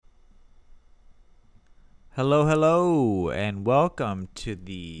Hello, and welcome to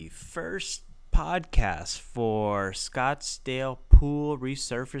the first podcast for Scottsdale Pool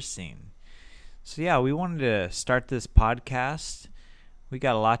Resurfacing. So, we wanted to start this podcast. We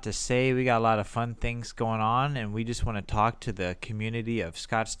got a lot to say, we got a lot of fun things going on, and we just want to talk to the community of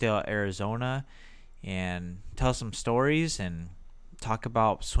Scottsdale, Arizona, and tell some stories and talk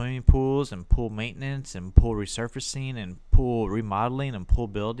about swimming pools and pool maintenance and pool resurfacing and pool remodeling and pool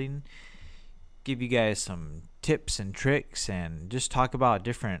building. Give you guys some tips and tricks and just talk about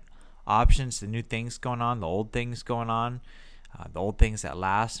different options, the new things going on, the old things going on, the old things that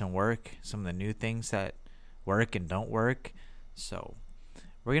last and work, some of the new things that work and don't work. So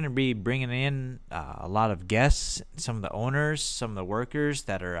we're going to be bringing in a lot of guests, some of the owners, some of the workers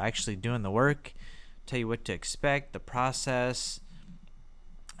that are actually doing the work, tell you what to expect, the process,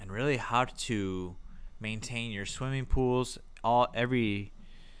 and really how to maintain your swimming pools for every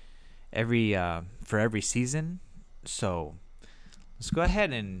season. So let's go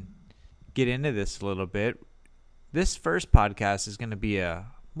ahead and get into this a little bit. This first podcast is going to be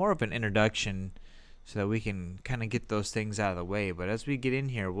more of an introduction so that we can kind of get those things out of the way. But as we get in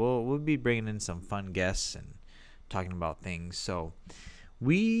here, we'll be bringing in some fun guests and talking about things. So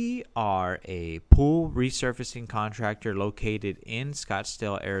we are a pool resurfacing contractor located in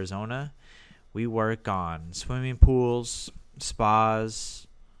Scottsdale, Arizona. We work on swimming pools, spas,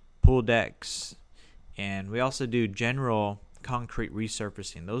 pool decks, and we also do general concrete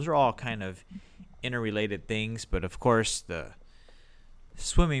resurfacing. Those are all kind of interrelated things, but of course the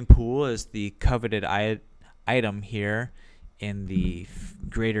swimming pool is the coveted item here in the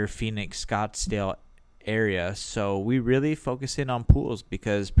greater Phoenix Scottsdale area. So we really focus in on pools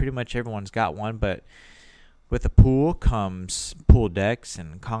because pretty much everyone's got one, but with a pool comes pool decks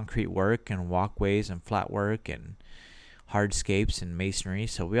and concrete work and walkways and flat work and hardscapes and masonry.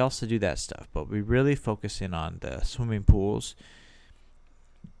 So we also do that stuff, but we really focus in on the swimming pools,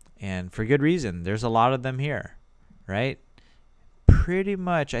 and for good reason. There's a lot of them here, right? Pretty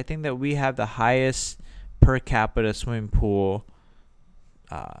much I think that we have the highest per capita swimming pool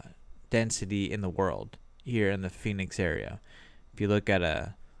density in the world here in the Phoenix area. If you look at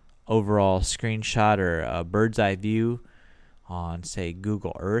a overall screenshot or a bird's eye view on, say,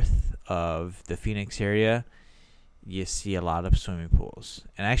 Google Earth of the Phoenix area, you see a lot of swimming pools.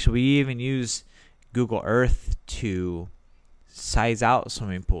 And actually, we even use Google Earth to size out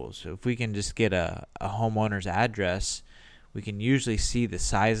swimming pools. So if we can just get a homeowner's address, we can usually see the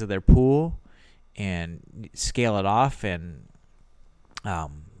size of their pool and scale it off, and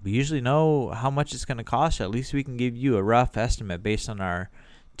we usually know how much it's going to cost. At least we can give you a rough estimate based on our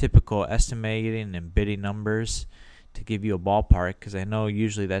typical estimating and bidding numbers to give you a ballpark, because I know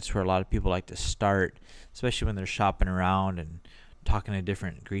usually that's where a lot of people like to start, especially when they're shopping around and talking to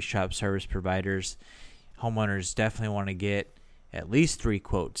different grease trap service providers. Homeowners definitely want to get at least 3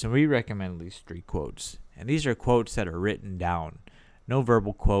 quotes, and we recommend at least 3 quotes. And these are quotes that are written down, no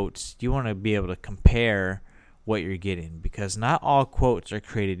verbal quotes. You want to be able to compare what you're getting, because not all quotes are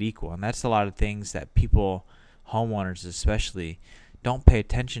created equal, and that's a lot of things that people, homeowners especially, don't pay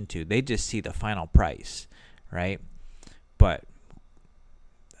attention to. They just see the final price, right? But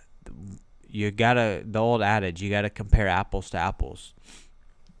the old adage, you gotta compare apples to apples.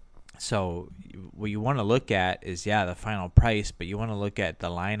 So what you want to look at is, the final price, but you want to look at the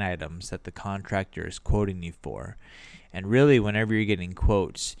line items that the contractor is quoting you for. And really, whenever you're getting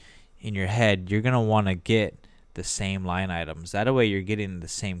quotes in your head, you're going to want to get the same line items. That way you're getting the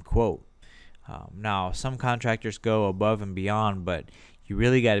same quote. Now, some contractors go above and beyond, but you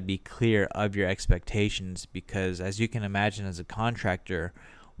really got to be clear of your expectations, because as you can imagine, as a contractor,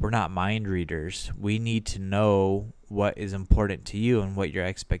 we're not mind readers. We need to know what is important to you and what your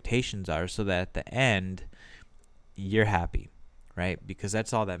expectations are, so that at the end you're happy, right? Because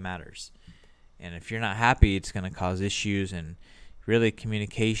that's all that matters. And if you're not happy, it's going to cause issues, and really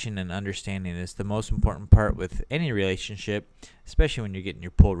communication and understanding is the most important part with any relationship, especially when you're getting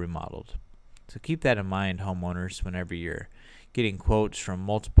your pool remodeled. So keep that in mind, homeowners, whenever you're getting quotes from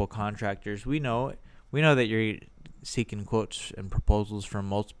multiple contractors. We know that you're seeking quotes and proposals from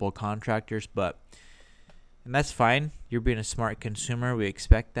multiple contractors, and that's fine. You're being a smart consumer. We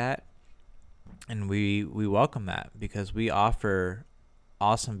expect that, and we welcome that, because we offer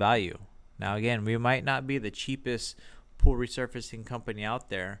awesome value. Now, again, we might not be the cheapest pool resurfacing company out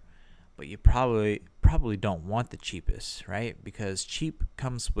there, but you probably don't want the cheapest, right? Because cheap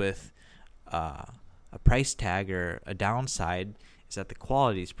comes with a price tag, or a downside is that the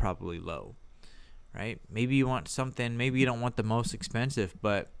quality is probably low, right? Maybe you want something, maybe you don't want the most expensive,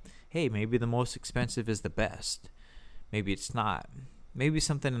 but hey, maybe the most expensive is the best. Maybe it's not. Maybe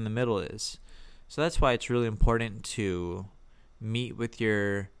something in the middle is. So that's why it's really important to meet with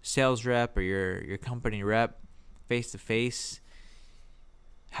your sales rep or your company rep face to face.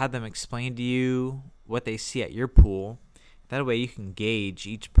 Have them explain to you what they see at your pool. That way you can gauge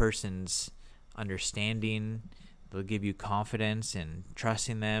each person's understanding. They'll give you confidence in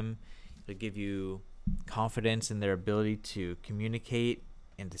trusting them. They'll give you confidence in their ability to communicate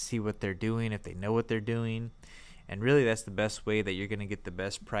and to see what they're doing, if they know what they're doing. And really, that's the best way that you're going to get the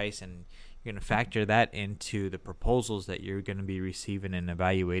best price, and you're going to factor that into the proposals that you're going to be receiving and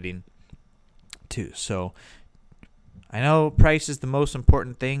evaluating too. So I know price is the most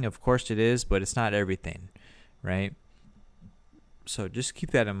important thing. Of course it is, but it's not everything, right? So just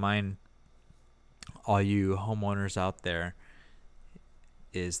keep that in mind, all you homeowners out there,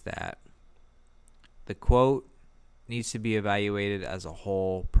 is that the quote needs to be evaluated as a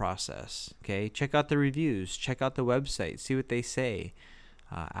whole process. Okay, check out the reviews, check out the website, see what they say,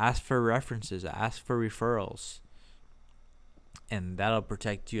 ask for references, ask for referrals, and that'll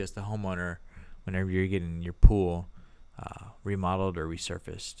protect you as the homeowner whenever you're getting your pool remodeled or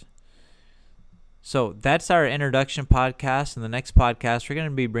resurfaced. So that's our introduction podcast. In the next podcast, we're going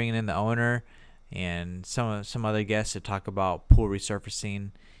to be bringing in the owner and some other guests to talk about pool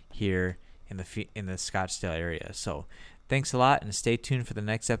resurfacing here in the Scottsdale area. So thanks a lot, and stay tuned for the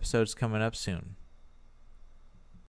next episodes coming up soon.